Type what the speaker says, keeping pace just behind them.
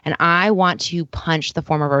And I want to punch the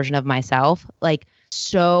former version of myself like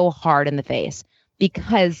so hard in the face,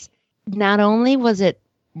 because not only was it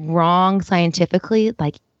wrong scientifically,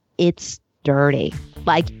 like it's dirty.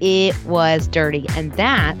 Like it was dirty. And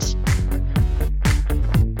that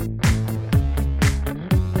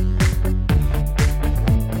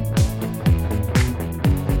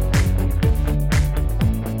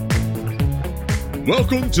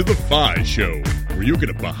Welcome to The FI Show, where you get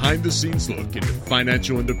a behind-the-scenes look into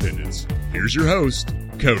financial independence. Here's your host,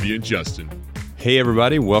 Cody and Justin. Hey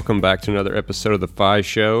everybody, welcome back to another episode of The FI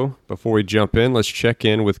Show. Before we jump in, let's check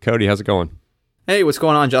in with Cody. How's it going? Hey, what's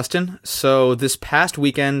going on, Justin? So this past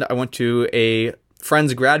weekend, I went to a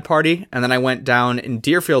friend's grad party, and then I went down in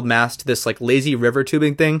Deerfield, Mass. to this like lazy river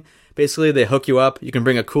tubing thing. Basically, they hook you up. You can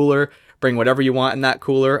bring a cooler, bring whatever you want in that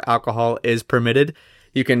cooler. Alcohol is permitted.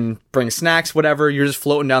 You can bring snacks, whatever. You're just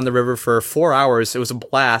floating down the river for 4 hours. It was a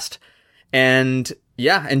blast. And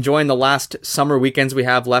yeah, enjoying the last summer weekends we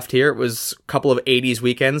have left here. It was a couple of 80s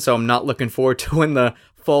weekends, so I'm not looking forward to when the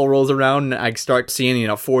fall rolls around and I start seeing,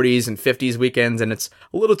 40s and 50s weekends, and it's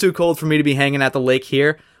a little too cold for me to be hanging at the lake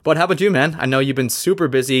here. But how about you, man? I know you've been super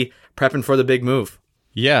busy prepping for the big move.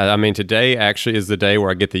 Yeah, I mean, today actually is the day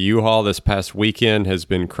where I get the U-Haul. This past weekend has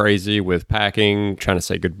been crazy with packing, trying to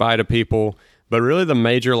say goodbye to people. But really the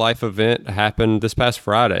major life event happened this past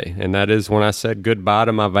Friday, and that is when I said goodbye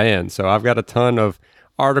to my van. So I've got a ton of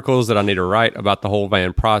articles that I need to write about the whole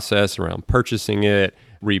van process around purchasing it,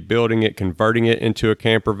 rebuilding it, converting it into a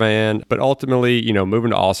camper van. But ultimately,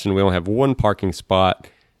 moving to Austin, we only have one parking spot,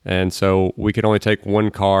 and so we could only take one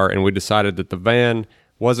car, and we decided that the van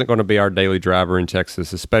wasn't going to be our daily driver in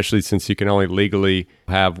Texas, especially since you can only legally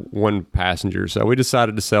have one passenger. So we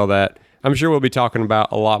decided to sell that. I'm sure we'll be talking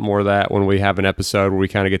about a lot more of that when we have an episode where we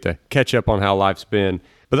kind of get to catch up on how life's been.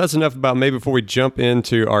 But that's enough about me. Before we jump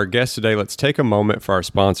into our guest today, let's take a moment for our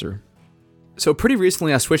sponsor. So pretty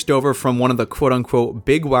recently I switched over from one of the quote-unquote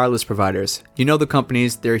big wireless providers. You know the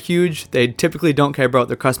companies, they're huge, they typically don't care about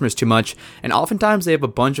their customers too much, and oftentimes they have a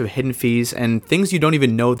bunch of hidden fees and things you don't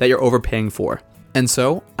even know that you're overpaying for. And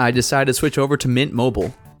so I decided to switch over to Mint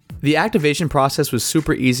Mobile. The activation process was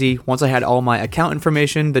super easy. Once I had all my account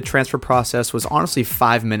information, the transfer process was honestly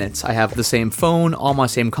 5 minutes. I have the same phone, all my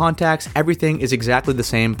same contacts, everything is exactly the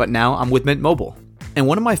same, but now I'm with Mint Mobile. And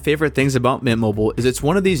one of my favorite things about Mint Mobile is it's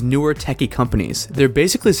one of these newer techie companies. They're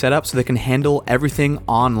basically set up so they can handle everything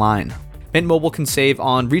online. Mint Mobile can save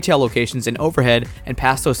on retail locations and overhead and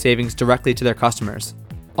pass those savings directly to their customers.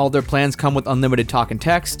 All their plans come with unlimited talk and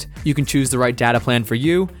text. You can choose the right data plan for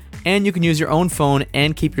you, and you can use your own phone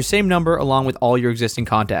and keep your same number along with all your existing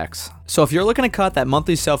contacts. So if you're looking to cut that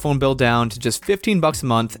monthly cell phone bill down to just $15 a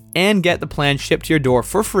month and get the plan shipped to your door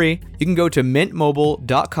for free, you can go to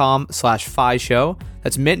mintmobile.com/FIShow.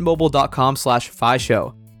 That's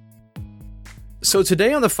mintmobile.com/FIShow. So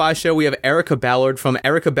today on the FI Show, we have Erica Ballard from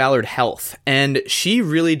Erica Ballard Health, and she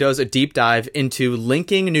really does a deep dive into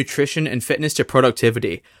linking nutrition and fitness to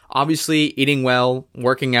productivity. Obviously, eating well,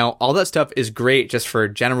 working out, all that stuff is great just for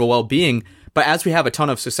general well-being, but as we have a ton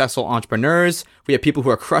of successful entrepreneurs, we have people who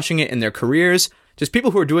are crushing it in their careers, just people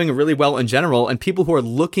who are doing really well in general, and people who are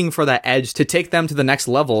looking for that edge to take them to the next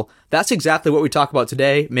level. That's exactly what we talk about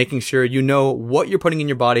today, making sure you know what you're putting in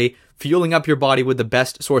your body, fueling up your body with the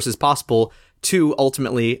best sources possible to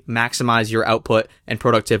ultimately maximize your output and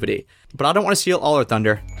productivity. But I don't want to steal all our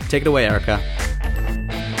thunder. Take it away, Erica.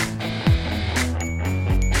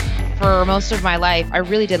 for most of my life, I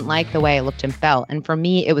really didn't like the way I looked and felt. And for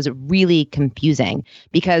me, it was really confusing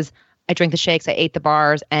because I drank the shakes, I ate the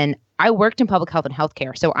bars, and I worked in public health and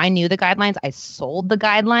healthcare. So I knew the guidelines, I sold the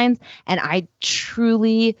guidelines, and I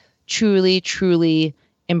truly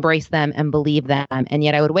embrace them and believe them. And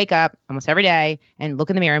yet I would wake up almost every day and look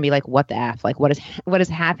in the mirror and be like, what the F? Like, what is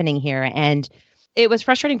happening here? And it was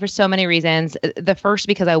frustrating for so many reasons. The first,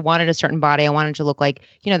 because I wanted a certain body. I wanted to look like,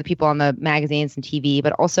 the people on the magazines and TV,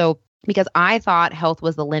 but also because I thought health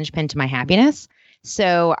was the linchpin to my happiness.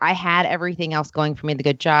 So I had everything else going for me, the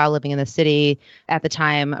good job, living in the city, at the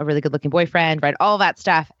time, a really good looking boyfriend, right? All that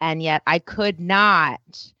stuff. And yet I could not,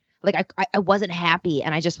 I wasn't happy.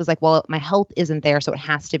 And I just was like, well, my health isn't there, so it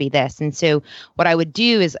has to be this. And so what I would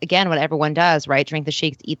do is, again, what everyone does, right? Drink the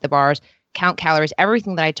shakes, eat the bars, count calories,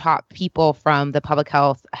 everything that I taught people from the public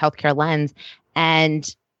health, healthcare lens.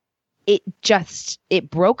 And it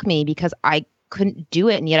broke me because I couldn't do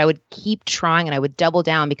it. And yet I would keep trying and I would double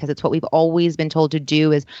down because it's what we've always been told to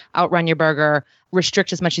do is outrun your burger,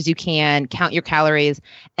 restrict as much as you can, count your calories.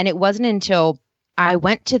 And it wasn't until I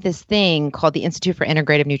went to this thing called the Institute for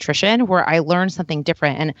Integrative Nutrition where I learned something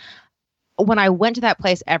different. And when I went to that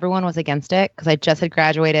place, everyone was against it because I just had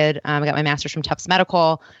graduated. I got my master's from Tufts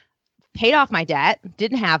Medical, paid off my debt,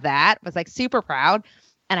 didn't have that, was like super proud.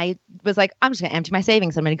 And I was like, I'm just going to empty my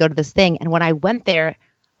savings. I'm going to go to this thing. And when I went there,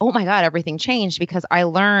 oh my God, everything changed because I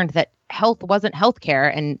learned that health wasn't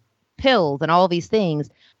healthcare and pills and all these things,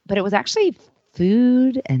 but it was actually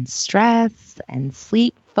food and stress and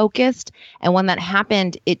sleep focused. And when that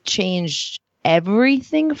happened, it changed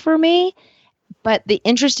everything for me. But the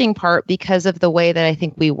interesting part, because of the way that I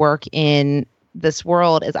think we work in this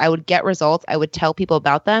world, is I would get results, I would tell people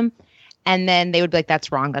about them, and then they would be like,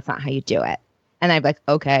 that's wrong, that's not how you do it. And I'd be like,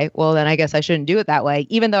 okay, well, then I guess I shouldn't do it that way,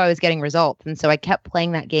 even though I was getting results. And so I kept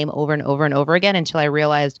playing that game over and over and over again until I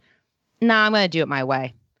realized, nah, I'm going to do it my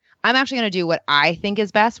way. I'm actually going to do what I think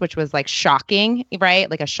is best, which was like shocking, right?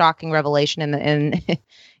 Like a shocking revelation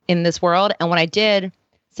in this world. And when I did,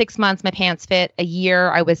 6 months, my pants fit. A year,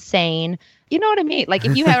 I was sane. You know what I mean? Like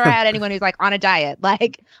if you ever had anyone who's like on a diet,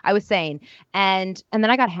 like I was sane. And then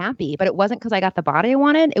I got happy, but it wasn't because I got the body I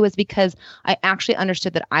wanted. It was because I actually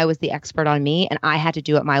understood that I was the expert on me and I had to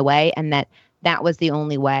do it my way, and that was the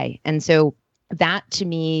only way. And so that, to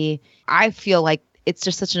me, I feel like it's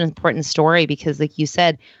just such an important story because, like you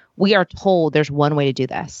said, we are told there's one way to do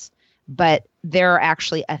this, but there are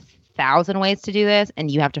actually 1,000 ways to do this,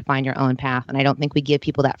 and you have to find your own path. And I don't think we give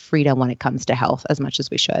people that freedom when it comes to health as much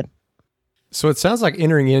as we should. So it sounds like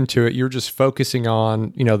entering into it, you're just focusing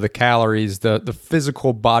on, the calories, the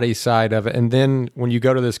physical body side of it. And then when you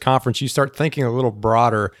go to this conference, you start thinking a little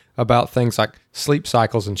broader about things like sleep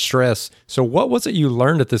cycles and stress. So what was it you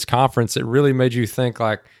learned at this conference that really made you think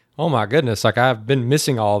like, oh my goodness, like I've been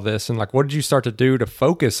missing all this? And like, what did you start to do to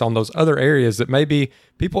focus on those other areas that maybe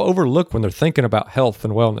people overlook when they're thinking about health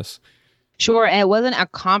and wellness? Sure. And it wasn't a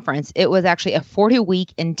conference. It was actually a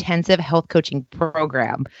 40-week intensive health coaching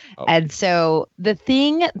program. Oh. And so the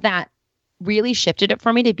thing that really shifted it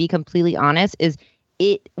for me, to be completely honest, is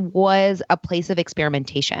it was a place of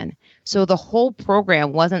experimentation. So the whole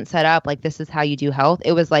program wasn't set up like this is how you do health.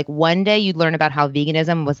 It was like one day you'd learn about how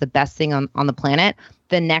veganism was the best thing on the planet.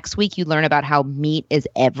 The next week you'd learn about how meat is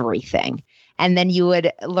everything. And then you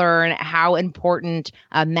would learn how important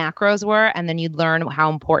macros were. And then you'd learn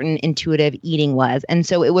how important intuitive eating was. And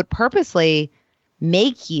so it would purposely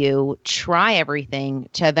make you try everything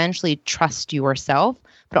to eventually trust yourself,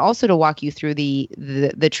 but also to walk you through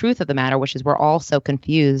the truth of the matter, which is we're all so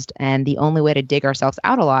confused. And the only way to dig ourselves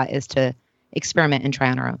out a lot is to experiment and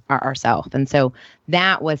try on ourselves. And so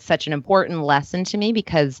that was such an important lesson to me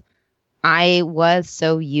because I was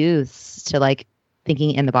so used to like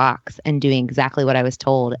thinking in the box and doing exactly what I was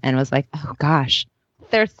told, and was like, oh gosh,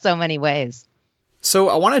 there's so many ways. So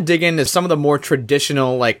I want to dig into some of the more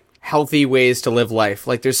traditional, like healthy ways to live life.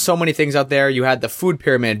 Like there's so many things out there. You had the food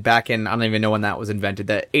pyramid back in, I don't even know when that was invented,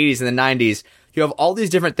 the 80s and the 90s. You have all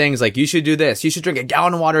these different things like you should do this. You should drink a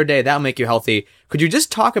gallon of water a day. That'll make you healthy. Could you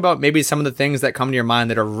just talk about maybe some of the things that come to your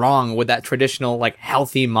mind that are wrong with that traditional, like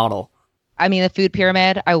healthy model? I mean, the food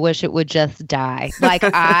pyramid, I wish it would just die. Like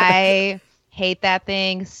I hate that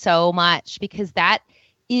thing so much because that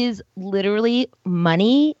is literally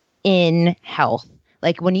money in health.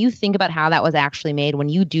 Like when you think about how that was actually made, when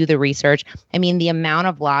you do the research, I mean, the amount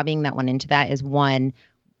of lobbying that went into that is one,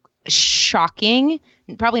 shocking.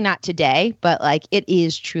 Probably not today, but like it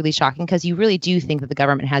is truly shocking because you really do think that the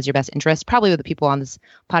government has your best interest. Probably what the people on this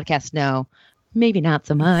podcast know, maybe not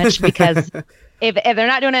so much because if they're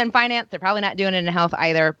not doing it in finance, they're probably not doing it in health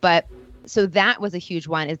either. But so that was a huge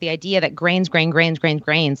one, is the idea that grains,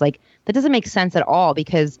 like that doesn't make sense at all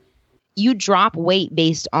because you drop weight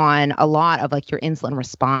based on a lot of like your insulin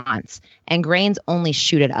response, and grains only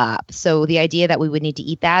shoot it up. So the idea that we would need to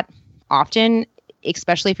eat that often,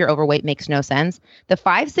 especially if you're overweight, makes no sense. The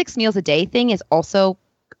 5-6 meals a day thing is also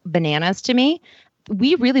bananas to me.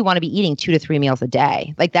 We really want to be eating 2 to 3 meals a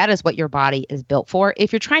day. Like that is what your body is built for.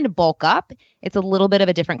 If you're trying to bulk up, it's a little bit of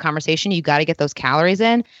a different conversation. You got to get those calories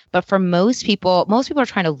in. But for most people are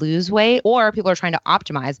trying to lose weight, or people are trying to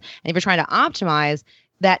optimize. And if you're trying to optimize,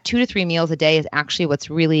 that 2 to 3 meals a day is actually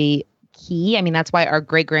what's really key. I mean, that's why our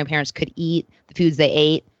great grandparents could eat the foods they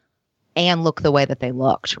ate and look the way that they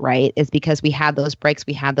looked, right? Is because we had those breaks,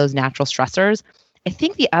 we had those natural stressors. I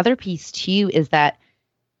think the other piece too is that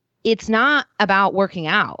it's not about working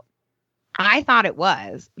out. I thought it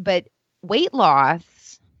was, but weight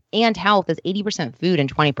loss and health is 80% food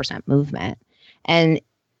and 20% movement. And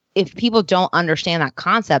if people don't understand that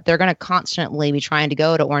concept, they're going to constantly be trying to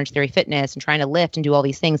go to Orange Theory Fitness and trying to lift and do all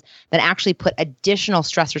these things that actually put additional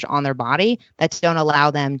stressors on their body that don't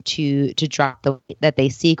allow them to drop the weight that they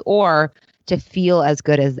seek or to feel as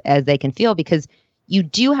good as they can feel, because you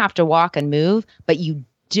do have to walk and move, but you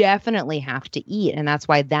definitely have to eat. And that's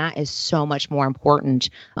why that is so much more important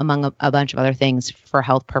among a bunch of other things for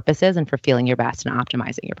health purposes and for feeling your best and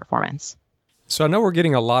optimizing your performance. So I know we're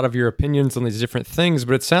getting a lot of your opinions on these different things,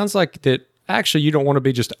 but it sounds like that actually you don't want to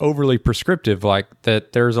be just overly prescriptive, like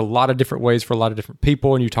that there's a lot of different ways for a lot of different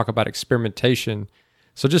people, and you talk about experimentation.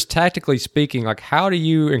 So just tactically speaking, like how do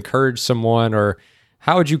you encourage someone, or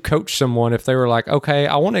how would you coach someone if they were like, okay,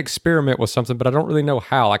 I want to experiment with something, but I don't really know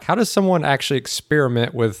how? Like, how does someone actually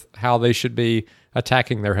experiment with how they should be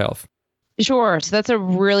attacking their health? Sure. So that's a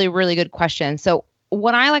really, really good question. So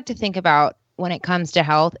what I like to think about when it comes to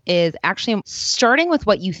health is actually starting with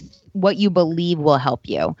what you believe will help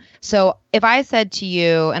you. So if I said to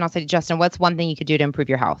you, and I'll say, Justin, what's one thing you could do to improve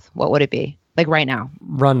your health? What would it be? Like right now?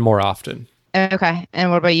 Run more often. Okay.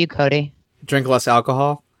 And what about you, Cody? Drink less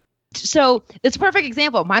alcohol. So it's a perfect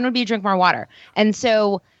example. Mine would be drink more water. And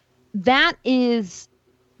so that's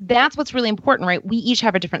what's really important, right? We each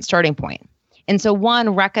have a different starting point. And so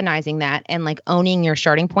one, recognizing that and like owning your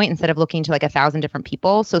starting point instead of looking to like 1,000 different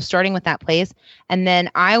people. So starting with that place. And then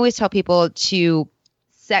I always tell people to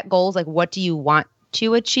set goals. Like, what do you want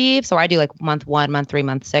to achieve? So I do like month 1, month 3,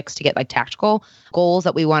 month 6 to get like tactical goals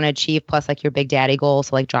that we want to achieve, plus like your big daddy goals.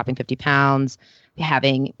 So like dropping 50 pounds,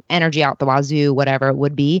 having energy out the wazoo, whatever it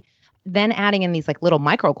would be. Then adding in these like little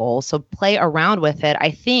micro goals. So play around with it.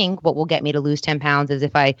 I think what will get me to lose 10 pounds is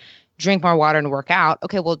if I drink more water and work out.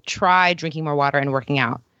 Okay, well, try drinking more water and working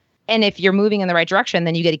out. And if you're moving in the right direction,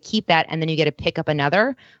 then you get to keep that. And then you get to pick up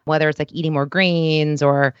another, whether it's like eating more greens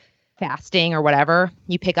or fasting or whatever.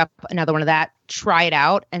 You pick up another one of that, try it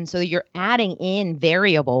out. And so you're adding in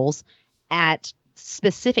variables at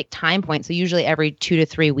specific time points. So usually every 2 to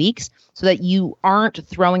 3 weeks, so that you aren't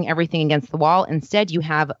throwing everything against the wall. Instead, you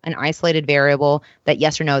have an isolated variable that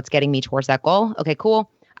yes or no, it's getting me towards that goal. Okay, cool.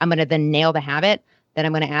 I'm going to then nail the habit. Then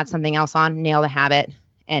I'm going to add something else on, nail the habit,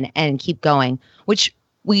 and keep going, which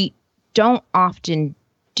we don't often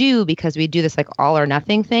do because we do this like all or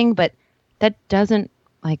nothing thing, but that doesn't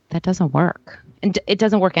work. And it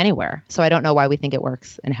doesn't work anywhere. So I don't know why we think it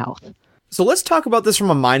works in health. So let's talk about this from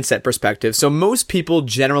a mindset perspective. So most people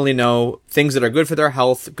generally know things that are good for their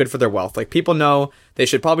health, good for their wealth. Like people know they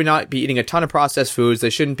should probably not be eating a ton of processed foods. They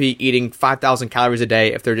shouldn't be eating 5,000 calories a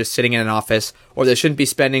day if they're just sitting in an office, or they shouldn't be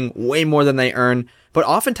spending way more than they earn. But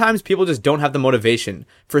oftentimes people just don't have the motivation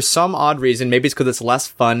for some odd reason. Maybe it's because it's less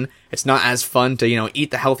fun. It's not as fun to,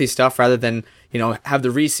 eat the healthy stuff rather than, have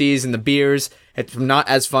the Reese's and the beers. It's not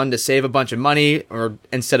as fun to save a bunch of money or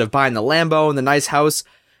instead of buying the Lambo and the nice house.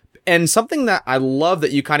 And something that I love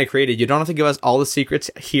that you kind of created, you don't have to give us all the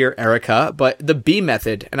secrets here, Erica, but the B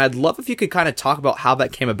method. And I'd love if you could kind of talk about how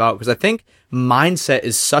that came about, because I think mindset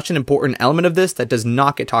is such an important element of this that does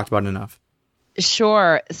not get talked about enough.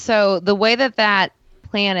 Sure. So the way that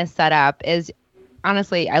plan is set up is,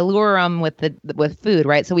 honestly, I lure them with food,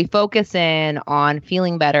 right? So we focus in on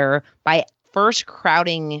feeling better by first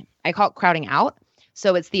crowding, I call it crowding out.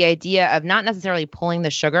 So it's the idea of not necessarily pulling the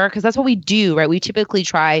sugar, because that's what we do, right? We typically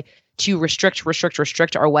try to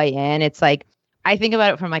restrict our way in. It's like, I think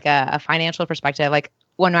about it from like a financial perspective. Like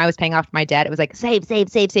when I was paying off my debt, it was like, save.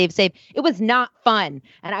 It was not fun.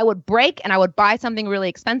 And I would break and I would buy something really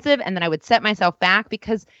expensive, and then I would set myself back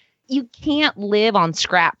because you can't live on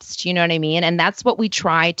scraps. Do you know what I mean? And that's what we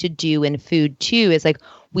try to do in food too, is like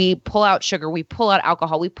we pull out sugar, we pull out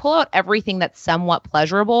alcohol, we pull out everything that's somewhat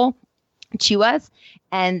pleasurable to us,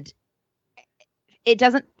 and it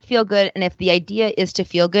doesn't feel good. And if the idea is to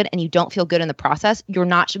feel good and you don't feel good in the process, you're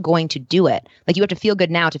not going to do it. Like you have to feel good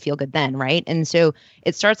now to feel good then, right? And so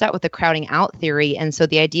it starts out with the crowding out theory. And so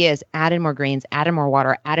the idea is add in more greens, add in more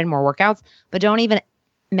water, add in more workouts, but don't even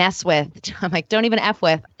mess with, don't even F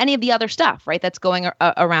with any of the other stuff, right? That's going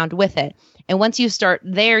around with it. And once you start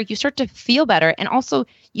there, you start to feel better. And also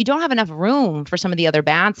you don't have enough room for some of the other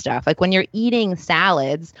bad stuff. Like when you're eating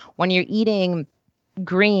salads, when you're eating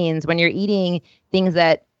greens, when you're eating things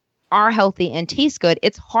that are healthy and taste good,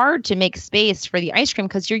 it's hard to make space for the ice cream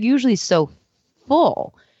because you're usually so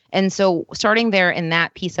full. And so starting there in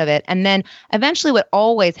that piece of it. And then eventually what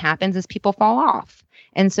always happens is people fall off.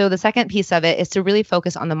 And so the second piece of it is to really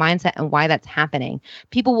focus on the mindset and why that's happening.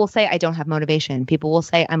 People will say, I don't have motivation. People will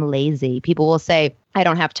say, I'm lazy. People will say, I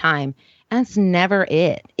don't have time. And that's never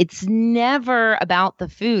it. It's never about the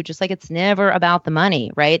food, just like it's never about the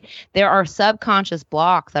money, right? There are subconscious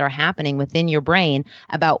blocks that are happening within your brain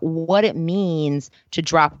about what it means to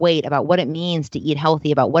drop weight, about what it means to eat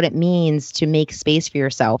healthy, about what it means to make space for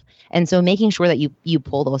yourself. And so making sure that you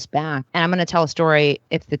pull those back. And I'm going to tell a story,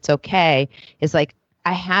 if it's okay, is like,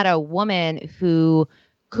 I had a woman who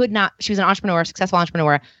she was an entrepreneur, successful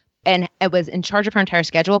entrepreneur, and it was in charge of her entire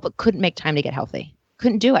schedule, but couldn't make time to get healthy.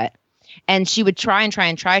 couldn't do it. And she would try and try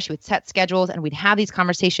and try. She would set schedules and we'd have these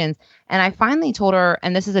conversations. And I finally told her,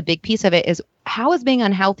 and this is a big piece of it, is how is being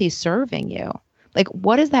unhealthy serving you? Like,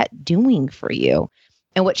 what is that doing for you?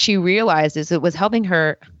 And what she realized is it was helping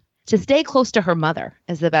her to stay close to her mother,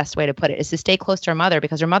 is the best way to put it, is to stay close to her mother,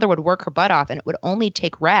 because her mother would work her butt off and it would only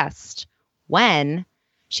take rest when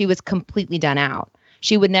she was completely done out.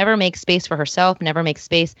 She would never make space for herself, never make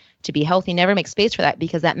space to be healthy, never make space for that,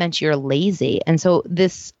 because that meant you're lazy. And so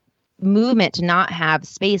this movement to not have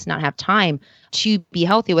space, not have time to be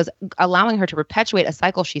healthy was allowing her to perpetuate a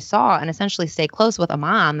cycle she saw and essentially stay close with a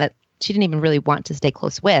mom that she didn't even really want to stay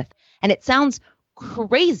close with. And it sounds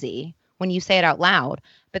crazy when you say it out loud,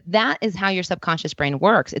 but that is how your subconscious brain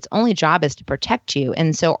works. Its only job is to protect you.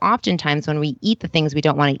 And so oftentimes when we eat the things we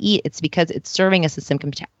don't want to eat, it's because it's serving us in some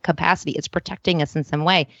capacity. It's protecting us in some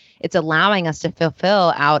way. It's allowing us to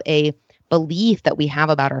fulfill out a belief that we have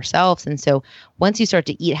about ourselves. And so once you start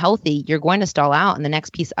to eat healthy, you're going to stall out. And the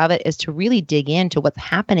next piece of it is to really dig into what's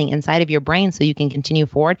happening inside of your brain so you can continue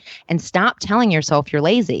forward and stop telling yourself you're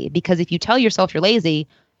lazy. Because if you tell yourself you're lazy,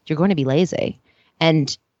 you're going to be lazy.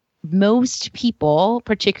 And most people,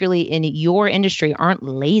 particularly in your industry, aren't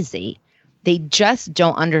lazy. They just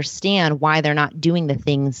don't understand why they're not doing the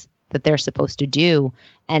things that they're supposed to do.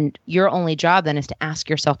 And your only job then is to ask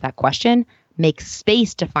yourself that question, make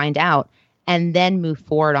space to find out, and then move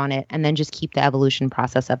forward on it, and then just keep the evolution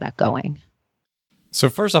process of that going. So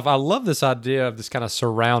first off, I love this idea of this kind of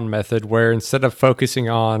surround method where instead of focusing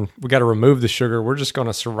on, we got to remove the sugar, we're just going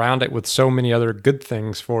to surround it with so many other good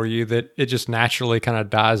things for you that it just naturally kind of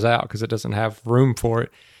dies out because it doesn't have room for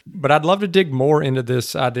it. But I'd love to dig more into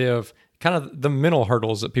this idea of kind of the mental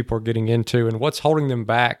hurdles that people are getting into and what's holding them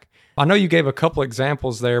back. I know you gave a couple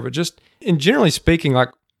examples there, but just in generally speaking, like,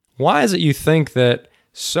 why is it you think that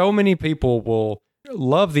so many people will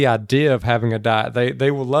love the idea of having a diet?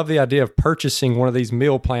 They will love the idea of purchasing one of these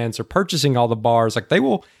meal plans or purchasing all the bars. Like they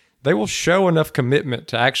will show enough commitment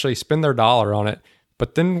to actually spend their dollar on it.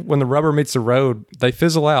 But then when the rubber meets the road, they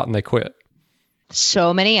fizzle out and they quit.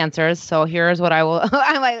 So many answers. So here's what I will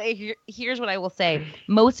here's what I will say.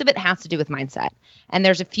 Most of it has to do with mindset. And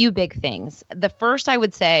there's a few big things. The first I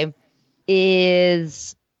would say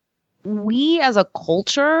is we as a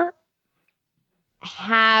culture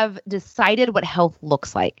have decided what health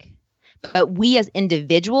looks like, but we as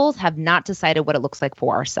individuals have not decided what it looks like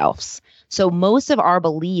for ourselves. So most of our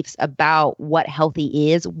beliefs about what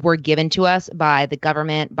healthy is were given to us by the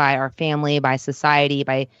government, by our family, by society,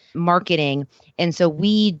 by marketing. And so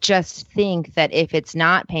we just think that if it's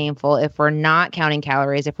not painful, if we're not counting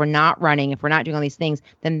calories, if we're not running, if we're not doing all these things,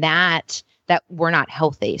 then that we're not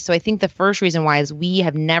healthy. So I think the first reason why is we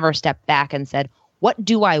have never stepped back and said, what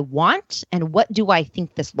do I want and what do I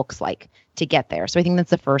think this looks like to get there? So I think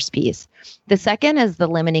that's the first piece. The second is the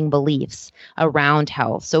limiting beliefs around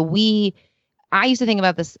health. So I used to think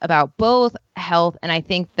about this about both health, and I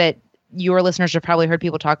think that your listeners have probably heard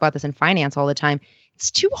people talk about this in finance all the time.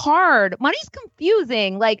 It's too hard. Money's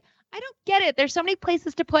confusing. Like, I don't get it. There's so many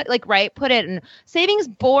places to put it, and savings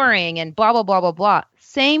boring and blah, blah, blah, blah, blah.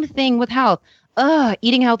 Same thing with health.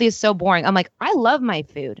 Eating healthy is so boring. I'm like, I love my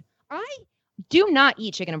food. I do not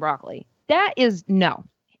eat chicken and broccoli. That is no.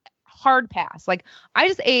 Hard pass. Like, I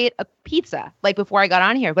just ate a pizza before I got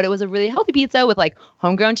on here, but it was a really healthy pizza with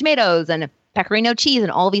homegrown tomatoes and pecorino cheese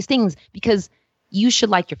and all these things, because you should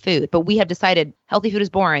like your food. But we have decided healthy food is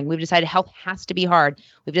boring. We've decided health has to be hard.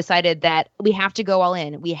 We've decided that we have to go all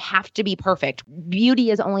in. We have to be perfect.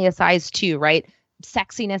 Beauty is only a size 2, right?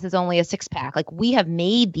 Sexiness is only a 6-pack. We have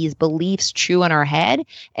made these beliefs true in our head.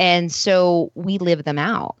 And so we live them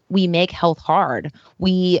out. We make health hard.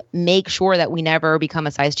 We make sure that we never become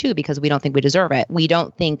a size 2 because we don't think we deserve it. We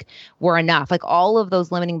don't think we're enough. All of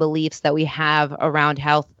those limiting beliefs that we have around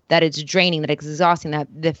health, that it's draining, that it's exhausting, that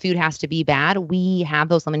the food has to be bad. We have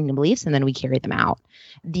those limiting beliefs and then we carry them out.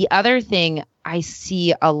 The other thing I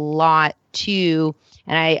see a lot too,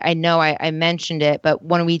 and I know I mentioned it, but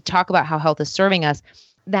when we talk about how health is serving us,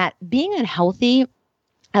 that being unhealthy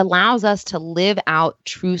allows us to live out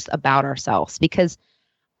truths about ourselves, because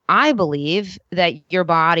I believe that your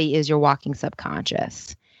body is your walking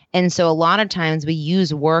subconscious. And so a lot of times we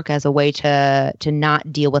use work as a way to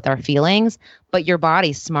not deal with our feelings, but your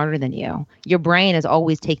body's smarter than you. Your brain is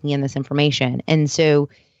always taking in this information. And so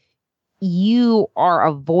you are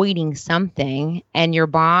avoiding something and your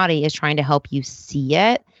body is trying to help you see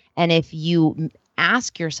it. And if you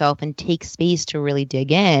ask yourself and take space to really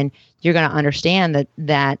dig in, you're going to understand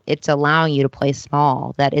that it's allowing you to play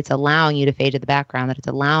small, that it's allowing you to fade to the background, that it's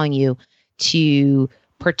allowing you to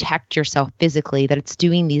protect yourself physically, that it's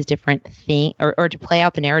doing these different things, or to play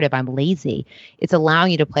out the narrative, I'm lazy. It's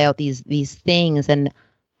allowing you to play out these things. And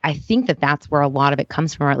I think that that's where a lot of it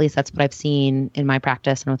comes from, or at least that's what I've seen in my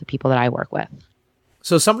practice and with the people that I work with.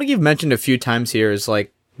 So something you've mentioned a few times here is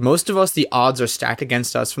like, most of us, the odds are stacked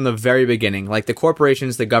against us from the very beginning. Like the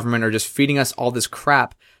corporations, the government are just feeding us all this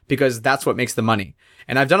crap because that's what makes the money.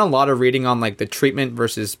 And I've done a lot of reading on like the treatment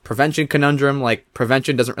versus prevention conundrum. Like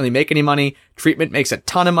prevention doesn't really make any money. Treatment makes a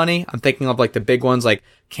ton of money. I'm thinking of like the big ones like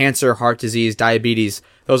cancer, heart disease, diabetes.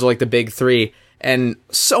 Those are like the big three. And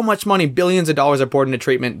so much money, billions of dollars are poured into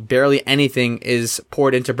treatment. Barely anything is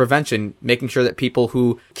poured into prevention, making sure that people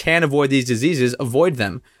who can avoid these diseases avoid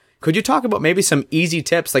them. Could you talk about maybe some easy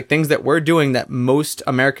tips, like things that we're doing that most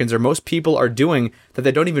Americans or most people are doing that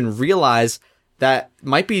they don't even realize that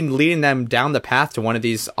might be leading them down the path to one of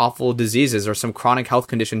these awful diseases or some chronic health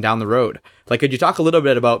condition down the road? Like, could you talk a little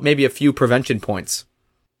bit about maybe a few prevention points?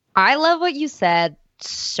 I love what you said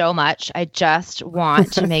so much. I just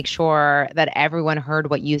want to make sure that everyone heard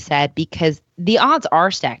what you said, because the odds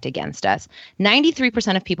are stacked against us.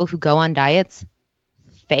 93% of people who go on diets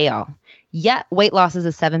fail. Yet weight loss is a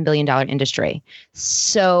 $7 billion industry.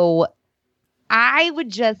 So I would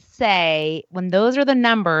just say, when those are the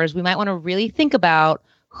numbers, we might want to really think about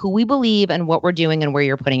who we believe and what we're doing and where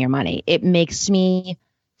you're putting your money. It makes me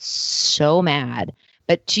so mad.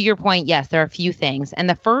 But to your point, yes, there are a few things. And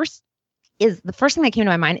the first thing that came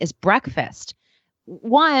to my mind is breakfast.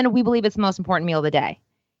 One, we believe it's the most important meal of the day.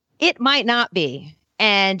 It might not be.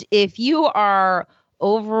 And if you are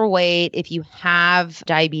overweight, if you have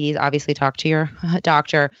diabetes, obviously talk to your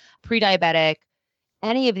doctor, pre-diabetic,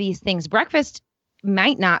 any of these things, breakfast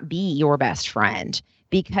might not be your best friend,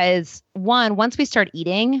 because once we start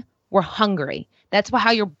eating, we're hungry. That's how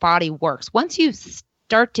your body works. Once you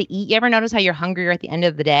start to eat, you ever notice how you're hungrier at the end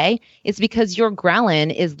of the day? It's because your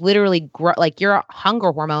ghrelin is literally like your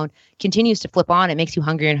hunger hormone continues to flip on. It makes you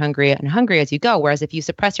hungrier and hungrier and hungrier as you go. Whereas if you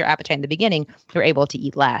suppress your appetite in the beginning, you're able to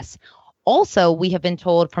eat less. Also, we have been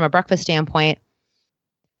told from a breakfast standpoint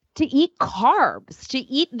to eat carbs, to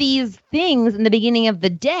eat these things in the beginning of the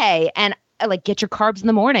day and like get your carbs in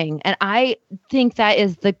the morning. And I think that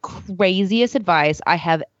is the craziest advice I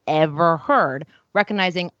have ever heard,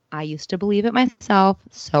 recognizing I used to believe it myself,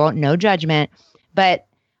 so no judgment. But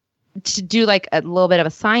to do like a little bit of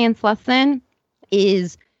a science lesson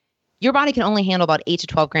is your body can only handle about 8 to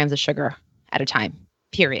 12 grams of sugar at a time,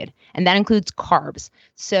 period. And that includes carbs.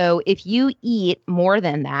 So if you eat more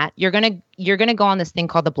than that, you're going to go on this thing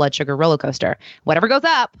called the blood sugar roller coaster. Whatever goes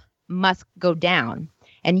up must go down.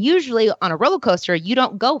 And usually on a roller coaster, you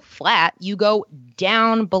don't go flat, you go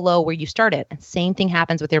down below where you started. And same thing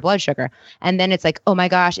happens with your blood sugar. And then it's like, oh my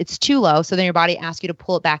gosh, it's too low. So then your body asks you to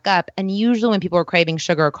pull it back up. And usually when people are craving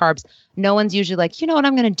sugar or carbs, no one's usually like, you know what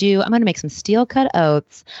I'm going to do? I'm going to make some steel cut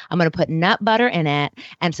oats. I'm going to put nut butter in it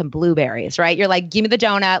and some blueberries, right? You're like, give me the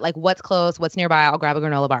donut, like what's close, what's nearby, I'll grab a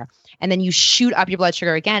granola bar. And then you shoot up your blood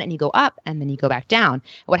sugar again and you go up and then you go back down.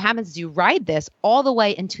 What happens is you ride this all the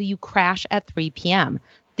way until you crash at 3 p.m.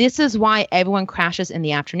 This is why everyone crashes in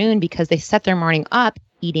the afternoon, because they set their morning up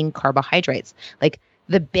eating carbohydrates, like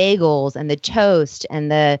the bagels and the toast and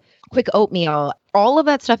the quick oatmeal. All of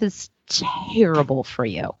that stuff is terrible for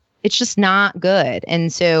you. It's just not good.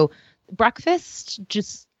 And so breakfast,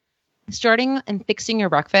 just starting and fixing your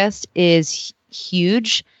breakfast is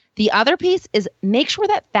huge. The other piece is make sure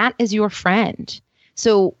that fat is your friend.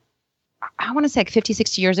 So I want to say like 50,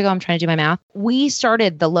 60 years ago, I'm trying to do my math, we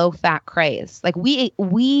started the low fat craze. Like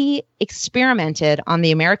we experimented on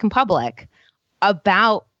the American public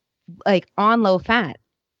about like on low fat.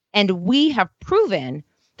 And we have proven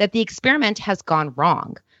that the experiment has gone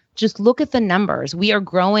wrong. Just look at the numbers. We are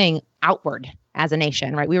growing outward as a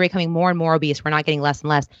nation, right? We are becoming more and more obese. We're not getting less and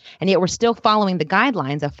less. And yet we're still following the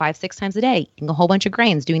guidelines of 5-6 times a day, eating a whole bunch of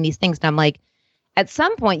grains, doing these things. And I'm like, at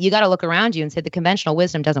some point, you got to look around you and say the conventional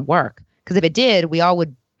wisdom doesn't work. Because if it did, we all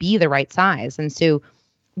would be the right size. And so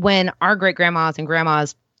when our great grandmas and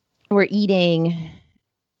grandmas were eating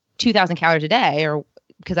 2,000 calories a day, or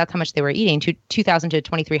because that's how much they were eating, 2,000 to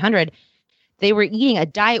 2,300, they were eating a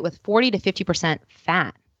diet with 40 to 50%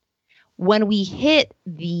 fat. When we hit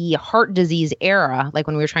the heart disease era, like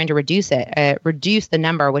when we were trying to reduce the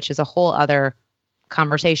number, which is a whole other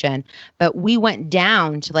conversation, but we went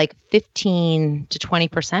down to like 15 to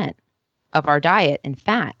 20% of our diet in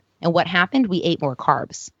fat. And what happened? We ate more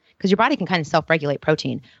carbs, because your body can kind of self-regulate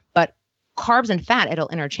protein, but carbs and fat, it'll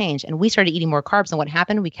interchange. And we started eating more carbs. And what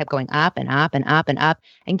happened? We kept going up and up and up and up.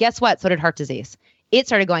 And guess what? So did heart disease. It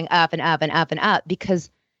started going up and up and up and up,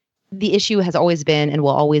 because the issue has always been and will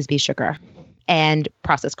always be sugar and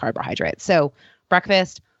processed carbohydrates. So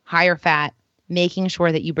breakfast, higher fat, making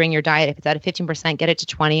sure that you bring your diet. If it's at a 15%, get it to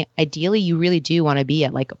 20. Ideally, you really do want to be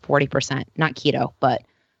at like 40%, not keto, but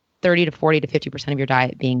 30 to 40 to 50% of your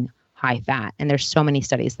diet being high fat. And there's so many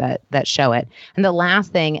studies that show it. And the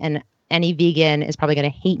last thing, and any vegan is probably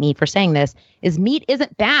going to hate me for saying this, is meat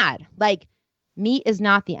isn't bad. Like, meat is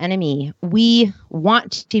not the enemy. We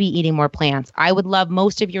want to be eating more plants. I would love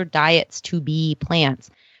most of your diets to be plants.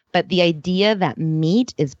 But the idea that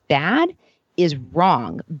meat is bad is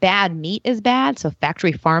wrong. Bad meat is bad. So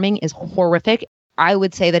factory farming is horrific. I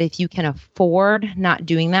would say that if you can afford not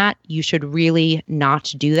doing that, you should really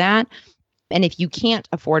not do that. And if you can't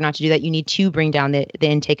afford not to do that, you need to bring down the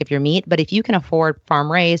intake of your meat. But if you can afford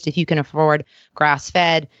farm raised, if you can afford grass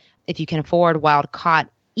fed, if you can afford wild caught,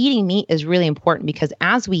 eating meat is really important, because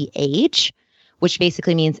as we age, which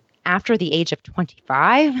basically means after the age of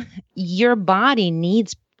 25, your body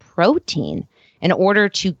needs protein in order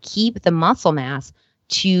to keep the muscle mass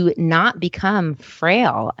to not become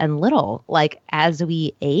frail and little, like as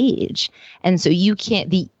we age. And so you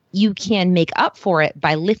can make up for it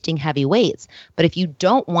by lifting heavy weights. But if you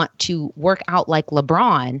don't want to work out like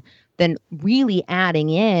LeBron, then really adding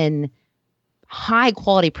in high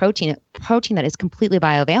quality protein that is completely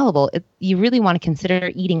bioavailable, you really want to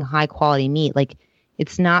consider eating high quality meat. Like,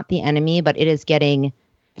 it's not the enemy, but it is getting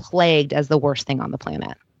plagued as the worst thing on the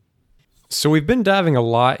planet. So we've been diving a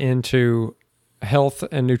lot into health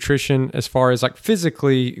and nutrition as far as like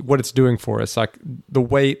physically what it's doing for us, like the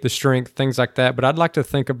weight, the strength, things like that. But I'd like to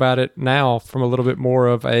think about it now from a little bit more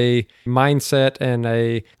of a mindset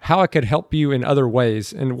and how it could help you in other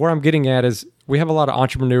ways. And where I'm getting at is, we have a lot of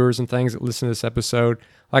entrepreneurs and things that listen to this episode,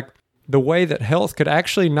 like the way that health could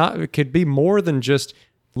actually it could be more than just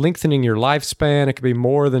lengthening your lifespan. It could be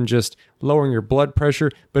more than just lowering your blood pressure,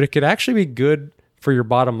 but it could actually be good for your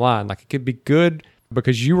bottom line. Like, it could be good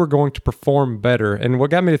because you are going to perform better. And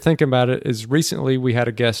what got me to thinking about it is, recently we had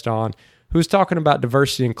a guest on who was talking about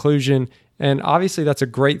diversity inclusion. And obviously that's a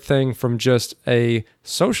great thing from just a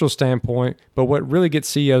social standpoint. But what really gets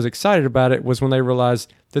CEOs excited about it was when they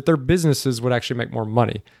realized that their businesses would actually make more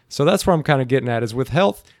money. So that's where I'm kind of getting at, is with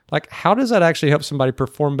health, like, how does that actually help somebody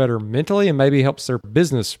perform better mentally and maybe helps their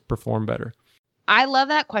business perform better? I love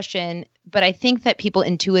that question, but I think that people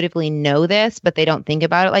intuitively know this, but they don't think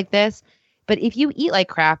about it like this. But if you eat like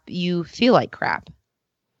crap, you feel like crap.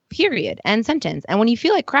 Period. End sentence. And when you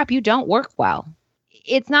feel like crap, you don't work well.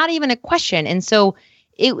 It's not even a question. And so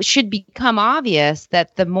it should become obvious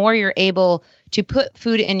that the more you're able to put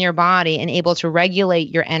food in your body and able to regulate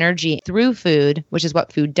your energy through food, which is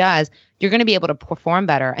what food does, you're going to be able to perform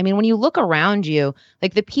better. I mean, when you look around you,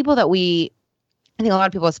 like the people that I think a lot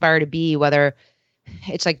of people aspire to be, whether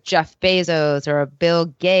it's like Jeff Bezos or Bill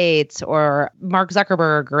Gates or Mark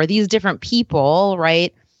Zuckerberg or these different people,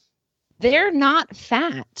 right? They're not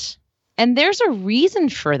fat. And there's a reason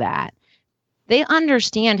for that. They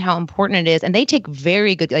understand how important it is, and they take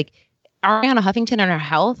very good, like Arianna Huffington and her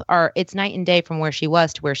health it's night and day from where she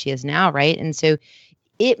was to where she is now, right? And so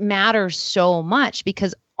it matters so much,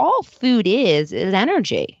 because all food is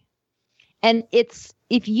energy. And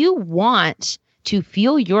if you want to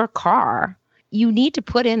fuel your car, you need to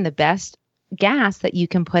put in the best gas that you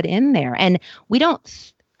can put in there. And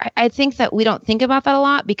I think that we don't think about that a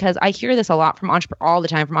lot, because I hear this a lot all the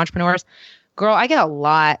time from entrepreneurs. Girl, I get a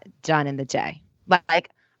lot done in the day. Like,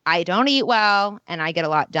 I don't eat well and I get a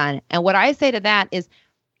lot done. And what I say to that is,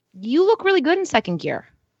 you look really good in second gear,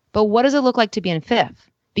 but what does it look like to be in fifth?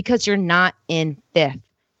 Because you're not in fifth,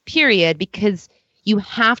 period. Because you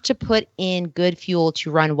have to put in good fuel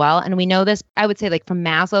to run well. And we know this, I would say, like from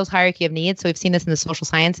Maslow's hierarchy of needs. So we've seen this in the social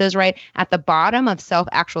sciences, right? At the bottom of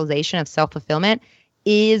self-actualization, of self-fulfillment,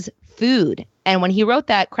 is food. And when he wrote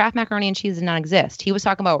that, Kraft macaroni and cheese did not exist. He was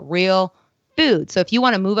talking about real food. So if you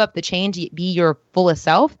want to move up the chain to be your fullest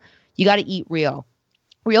self, you got to eat real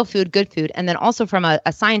food, good food. And then also from a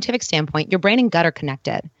scientific standpoint, your brain and gut are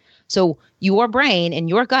connected. So your brain and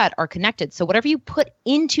your gut are connected. So whatever you put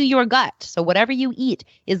into your gut, so whatever you eat,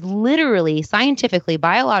 is literally scientifically,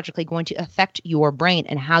 biologically going to affect your brain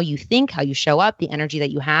and how you think, how you show up, the energy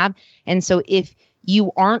that you have. And so if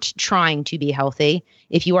you aren't trying to be healthy,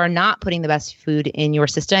 if you are not putting the best food in your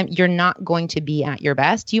system, you're not going to be at your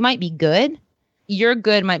best. You might be good. Your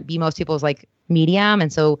good might be most people's like medium.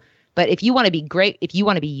 And so, but if you want to be great, if you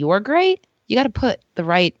want to be your great, you got to put the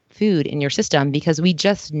right food in your system, because we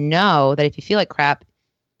just know that if you feel like crap,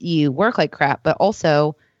 you work like crap. But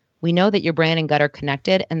also, we know that your brain and gut are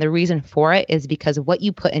connected. And the reason for it is because what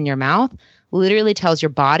you put in your mouth literally tells your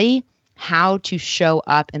body how to show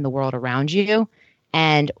up in the world around you.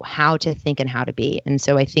 and how to think and how to be. And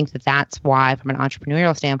so I think that that's why, from an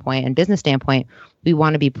entrepreneurial standpoint and business standpoint, we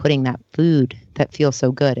want to be putting that food that feels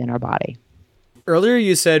so good in our body. Earlier,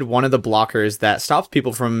 you said one of the blockers that stops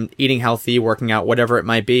people from eating healthy, working out, whatever it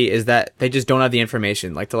might be, is that they just don't have the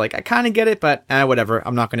information. Like, they're like, I kind of get it, but whatever,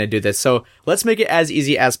 I'm not going to do this. So let's make it as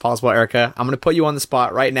easy as possible, Erica. I'm going to put you on the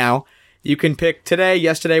spot right now. You can pick today,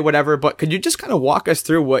 yesterday, whatever, but could you just kind of walk us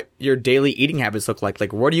through what your daily eating habits look like?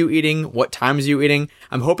 Like, what are you eating? What times are you eating?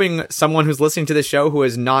 I'm hoping someone who's listening to the show who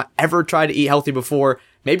has not ever tried to eat healthy before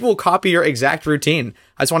maybe will copy your exact routine.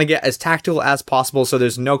 I just want to get as tactical as possible so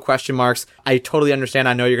there's no question marks. I totally understand.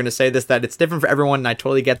 I know you're going to say this, that it's different for everyone, and I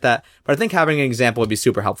totally get that. But I think having an example would be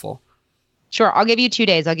super helpful. Sure. I'll give you 2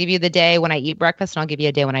 days. I'll give you the day when I eat breakfast, and I'll give you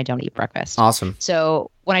a day when I don't eat breakfast. Awesome.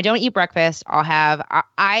 So when I don't eat breakfast,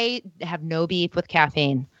 I have no beef with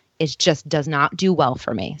caffeine. It just does not do well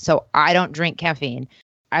for me. So I don't drink caffeine.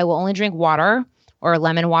 I will only drink water or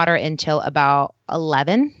lemon water until about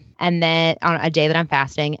 11. And then on a day that I'm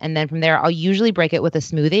fasting. And then from there, I'll usually break it with a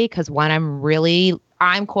smoothie because when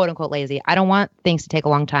I'm quote unquote lazy. I don't want things to take a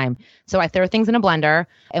long time. So I throw things in a blender.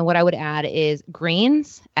 And what I would add is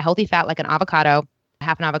greens, a healthy fat like an avocado,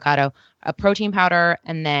 half an avocado, a protein powder,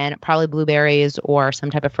 and then probably blueberries or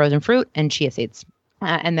some type of frozen fruit and chia seeds.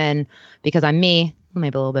 And then because I'm me,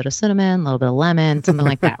 maybe a little bit of cinnamon, a little bit of lemon, something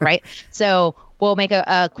like that, right? So we'll make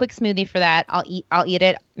a quick smoothie for that. I'll eat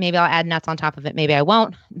it. Maybe I'll add nuts on top of it. Maybe I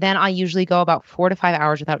won't. Then I usually go about 4 to 5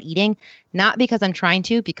 hours without eating, not because I'm trying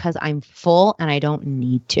to, because I'm full and I don't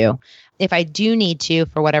need to. If I do need to,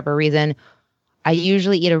 for whatever reason, I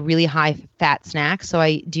usually eat a really high fat snack. So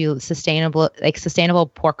I do sustainable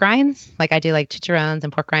pork rinds. Like I do like chicharrones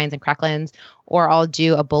and pork rinds and cracklins, or I'll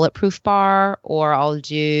do a bulletproof bar, or I'll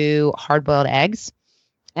do hard boiled eggs.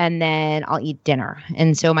 And then I'll eat dinner.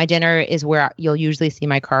 And so my dinner is where you'll usually see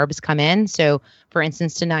my carbs come in. So for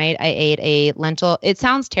instance, tonight I ate a lentil. It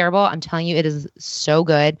sounds terrible. I'm telling you, it is so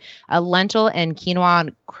good. A lentil and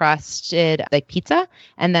quinoa crusted like pizza.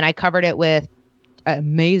 And then I covered it with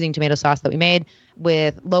amazing tomato sauce that we made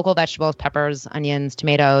with local vegetables, peppers, onions,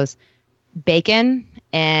 tomatoes, bacon,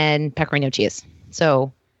 and pecorino cheese.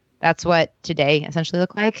 So that's what today essentially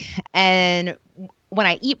looked like. And when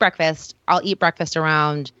I eat breakfast, I'll eat breakfast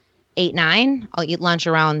around 8, 9. I'll eat lunch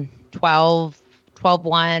around 12,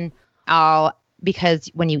 1. Because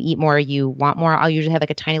when you eat more, you want more. I'll usually have like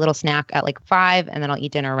a tiny little snack at like 5, and then I'll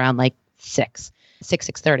eat dinner around like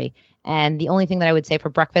 6:30. And the only thing that I would say for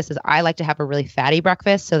breakfast is I like to have a really fatty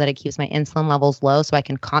breakfast so that it keeps my insulin levels low so I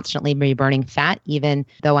can constantly be burning fat even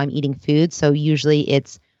though I'm eating food. So usually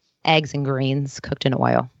it's eggs and greens cooked in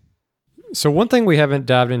oil. So one thing we haven't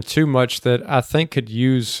dived in too much that I think could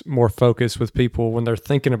use more focus with people when they're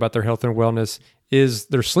thinking about their health and wellness is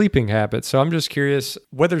their sleeping habits. So I'm just curious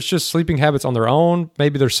whether it's just sleeping habits on their own,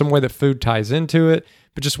 maybe there's some way that food ties into it,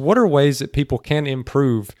 but just what are ways that people can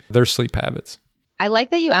improve their sleep habits? I like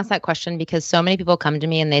that you asked that question because so many people come to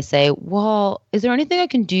me and they say, well, is there anything I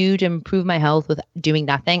can do to improve my health with doing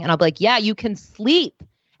nothing? And I'll be like, yeah, you can sleep.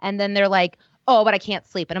 And then they're like, oh, but I can't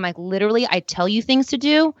sleep. And I'm like, literally, I tell you things to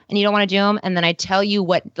do and you don't want to do them. And then I tell you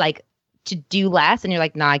what, like, to do less. And you're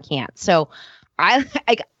like, no, I can't. So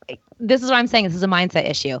this is what I'm saying. This is a mindset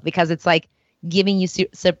issue because it's like giving you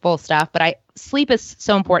simple stuff. But sleep is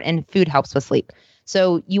so important and food helps with sleep.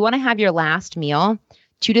 So you want to have your last meal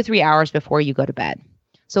 2 to 3 hours before you go to bed.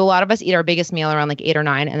 So a lot of us eat our biggest meal around like 8 or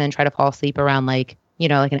 9 and then try to fall asleep around like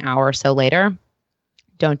an hour or so later.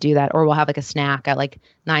 Don't do that. Or we'll have like a snack at like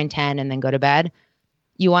 9, 10 and then go to bed.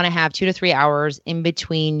 You want to have 2 to 3 hours in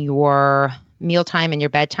between your mealtime and